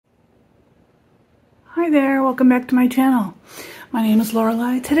Hi there, welcome back to my channel. My name is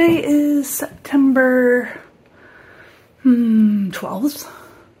Lorelei. Today is September 12th,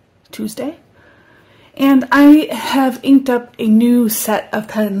 Tuesday. And I have inked up a new set of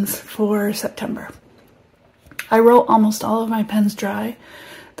pens for September. I wrote almost all of my pens dry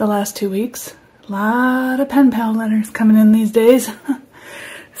the last 2 weeks. A lot of pen pal letters coming in these days.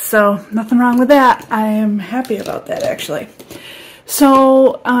 So nothing wrong with that. I am happy about that actually.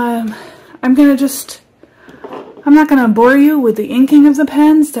 So I'm not gonna bore you with the inking of the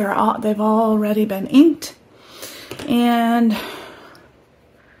pens. They've already been inked. And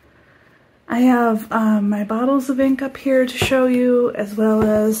I have my bottles of ink up here to show you, as well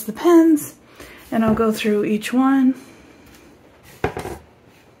as the pens, and I'll go through each one.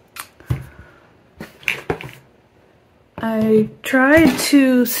 I tried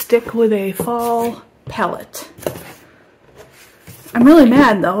to stick with a fall palette. I'm really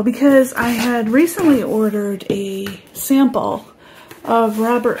mad though, because I had recently ordered a sample of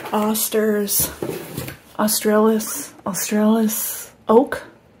Robert Oster's Australis Oak.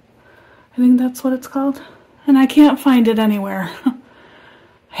 I think that's what it's called. And I can't find it anywhere. I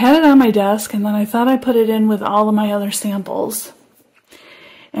had it on my desk, and then I thought I put it in with all of my other samples.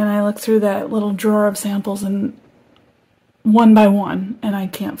 And I looked through that little drawer of samples and one by one, and I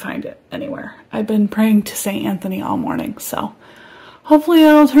can't find it anywhere. I've been praying to St. Anthony all morning, so hopefully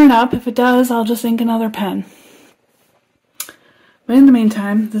it'll turn up. If it does, I'll just ink another pen. But in the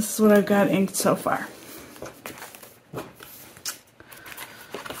meantime, this is what I've got inked so far.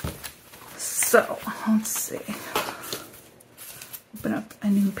 So, let's see. Open up a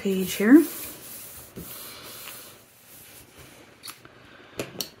new page here.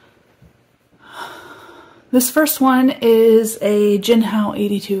 This first one is a Jinhao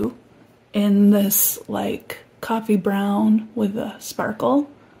 82 in this like coffee brown with a sparkle.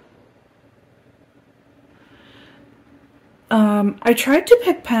 I tried to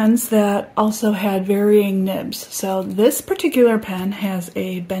pick pens that also had varying nibs. So this particular pen has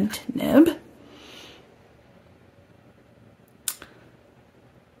a bent nib.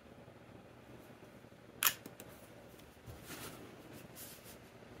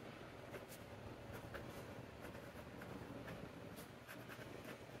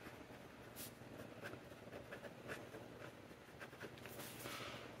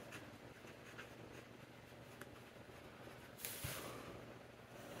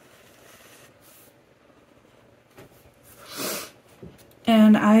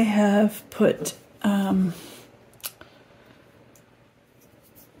 And I have put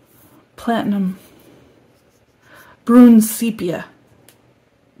Platinum Brune Sepia,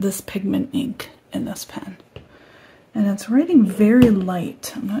 this pigment ink in this pen. And it's writing very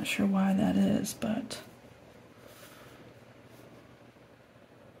light. I'm not sure why that is, but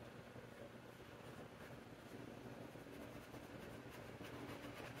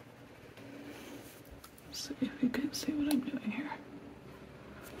let's see if you can see what I'm doing here.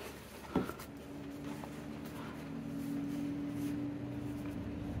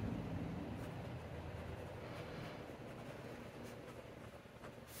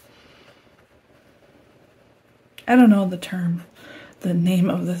 I don't know the name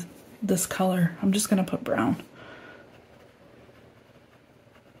of this color. I'm just gonna put brown.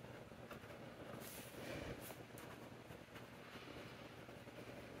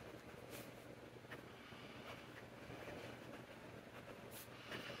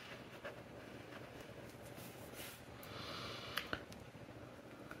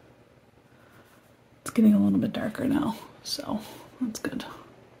 It's getting a little bit darker now, so that's good.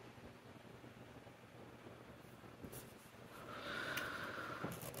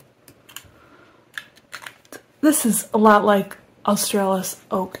 This is a lot like Australis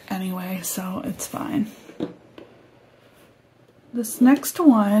Oak anyway, so it's fine. This next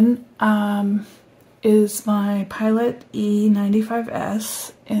one is my Pilot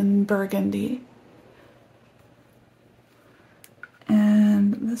E95S in Burgundy.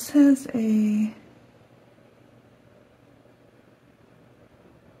 And this has a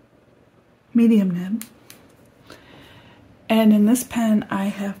medium nib. And in this pen I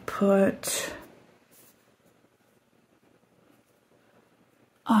have put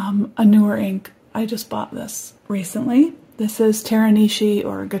a newer ink. I just bought this recently. This is Teranishi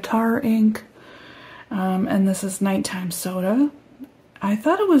or Guitar ink, and this is Nighttime Soda. I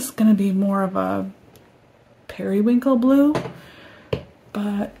thought it was going to be more of a periwinkle blue,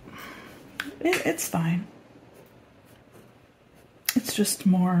 but it's fine. It's just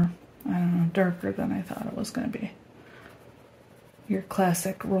more, I don't know, darker than I thought it was going to be. Your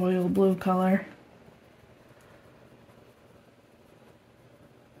classic royal blue color.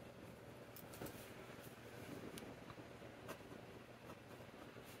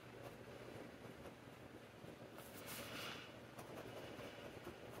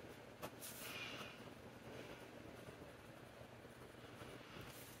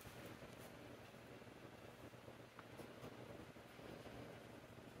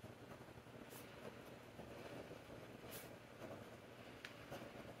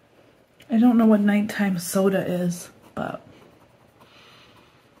 I don't know what nighttime soda is, but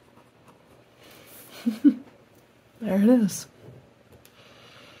there it is.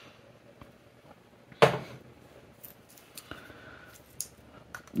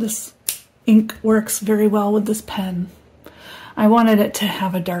 This ink works very well with this pen. I wanted it to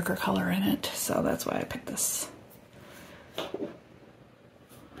have a darker color in it, so that's why I picked this.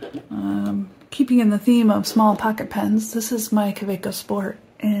 Keeping in the theme of small pocket pens, this is my Kaweco Sport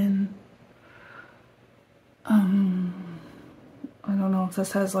in, I don't know if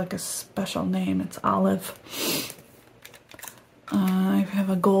this has like a special name, it's olive. I have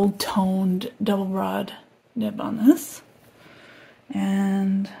a gold toned double broad nib on this.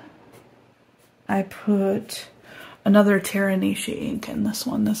 And I put another Teranishi ink in this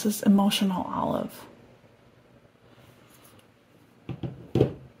one. This is Emotional Olive.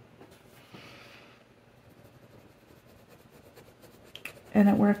 And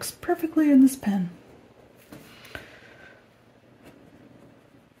it works perfectly in this pen.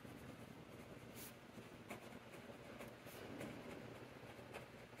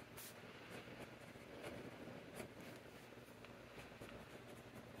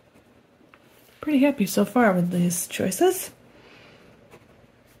 Pretty happy so far with these choices.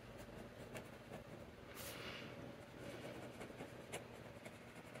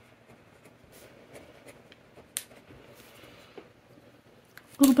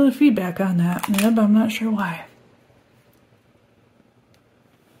 A little bit of feedback on that nib, I'm not sure why.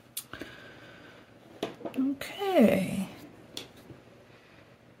 Okay.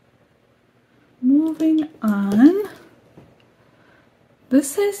 Moving on.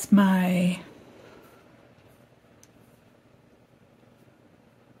 This is my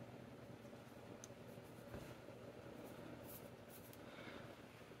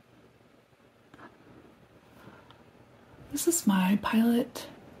Pilot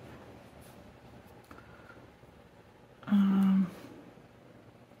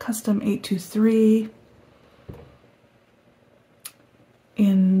Custom 823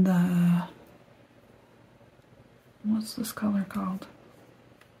 in the, what's this color called?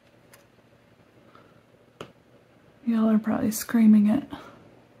 Y'all are probably screaming it.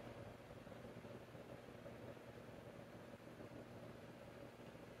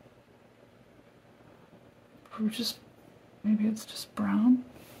 Or just, maybe it's just brown?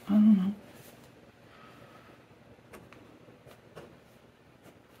 I don't know.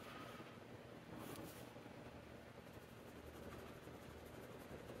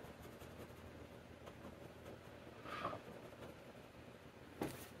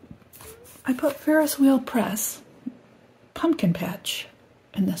 I put Ferris Wheel Press Pumpkin Patch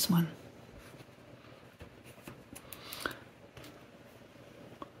in this one.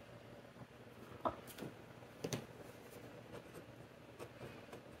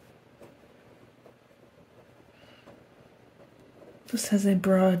 This has a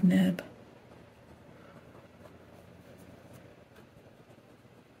broad nib.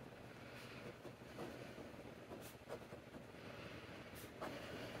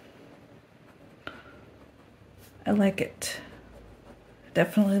 I like it.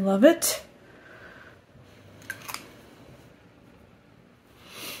 Definitely love it.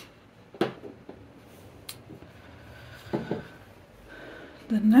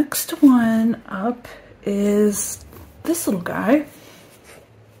 The next one up is this little guy.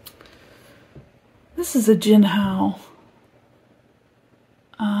 This is a Jinhao.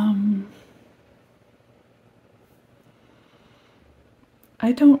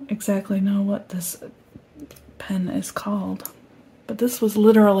 I don't exactly know what this pen is called, but this was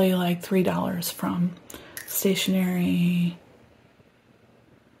literally like $3 from Stationery.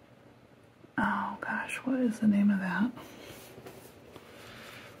 Oh gosh, what is the name of that?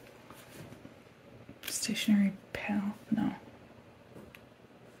 Stationery Pal? No.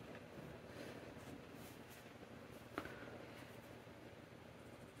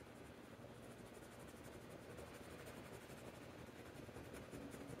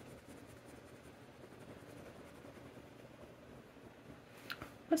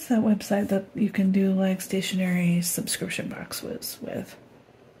 What's that website that you can do like stationery subscription boxes with?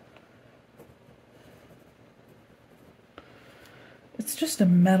 It's just a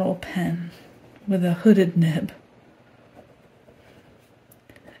metal pen with a hooded nib.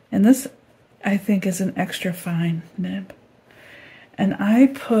 And this, I think, is an extra fine nib. And I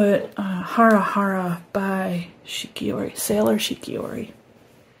put Hara Hara by Shikiori, Sailor Shikiori.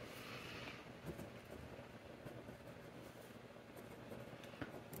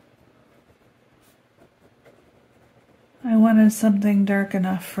 I wanted something dark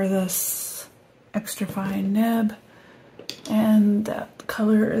enough for this extra fine nib, and that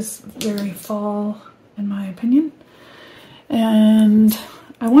color is very fall in my opinion. And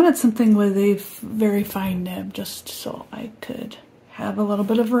I wanted something with a very fine nib just so I could have a little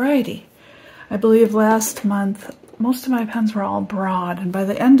bit of variety. I believe last month most of my pens were all broad, and by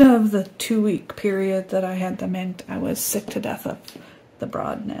the end of the 2-week period that I had them inked, I was sick to death of the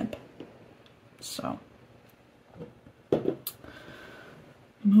broad nib. So,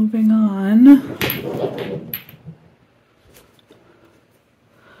 moving on.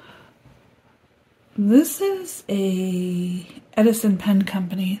 This is a Edison Pen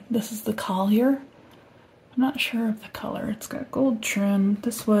Company. This is the Collier. I'm not sure of the color. It's got gold trim.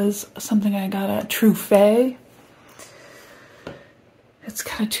 This was something I got at Truffet. It's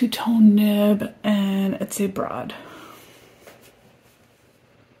got a 2-tone nib and it's a broad.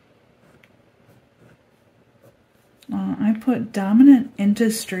 I put Dominant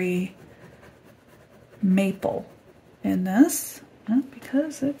Industry Maple in this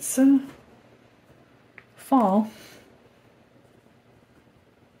because it's fall.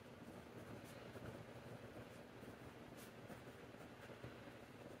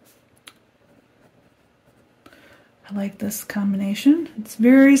 I like this combination. It's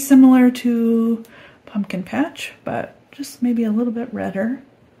very similar to Pumpkin Patch, but just maybe a little bit redder.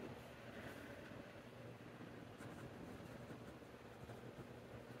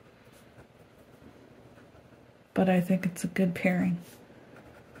 But I think it's a good pairing.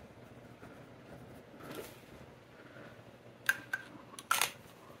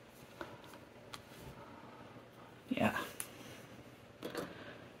 Yeah.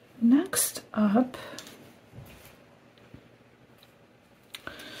 Next up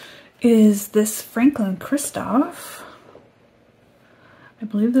is this Franklin Christoph. I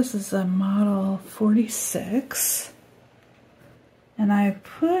believe this is a model 46. And I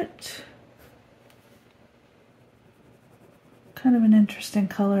put kind of an interesting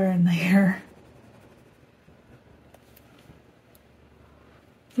color in there.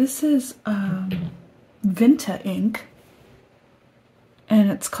 This is Vinta ink, and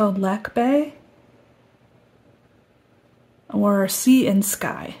it's called Lac Bay or Sea and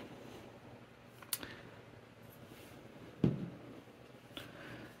Sky.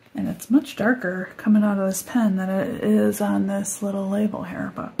 And it's much darker coming out of this pen than it is on this little label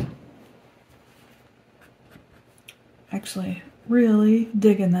here, but actually really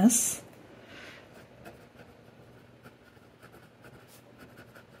digging this.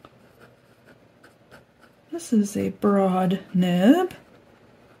 This is a broad nib,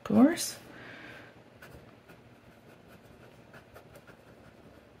 of course.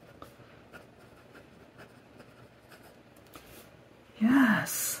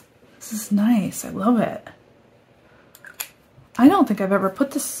 Yes, this is nice. I love it. I don't think I've ever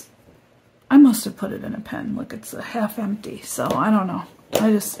put this. I must have put it in a pen. Look, it's half empty, so I don't know.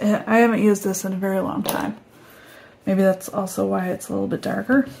 I haven't used this in a very long time. Maybe that's also why it's a little bit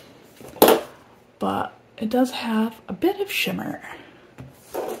darker. But it does have a bit of shimmer.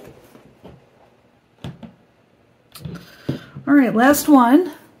 All right, last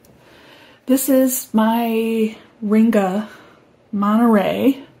one. This is my Ringa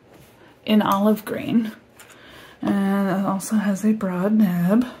Monterey in olive green. And it also has a broad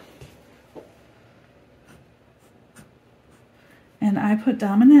nib. And I put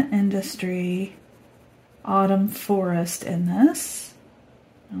Dominant Industry Autumn Forest in this,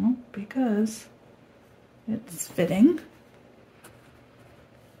 because it's fitting.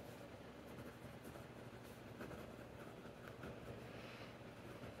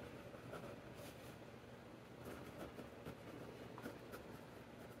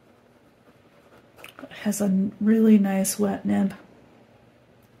 It has a really nice wet nib.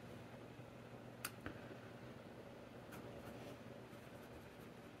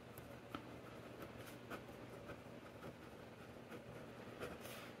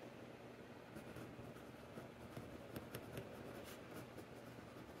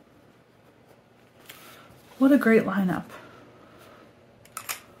 What a great lineup.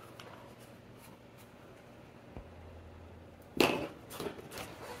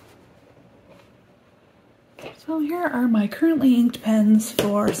 So here are my currently inked pens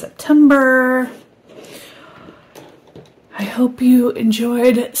for September. I hope you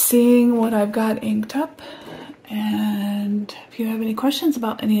enjoyed seeing what I've got inked up. And if you have any questions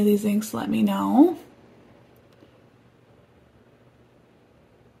about any of these inks, let me know.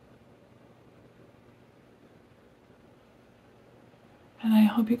 And I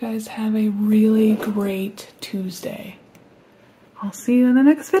hope you guys have a really great Tuesday. I'll see you in the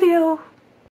next video.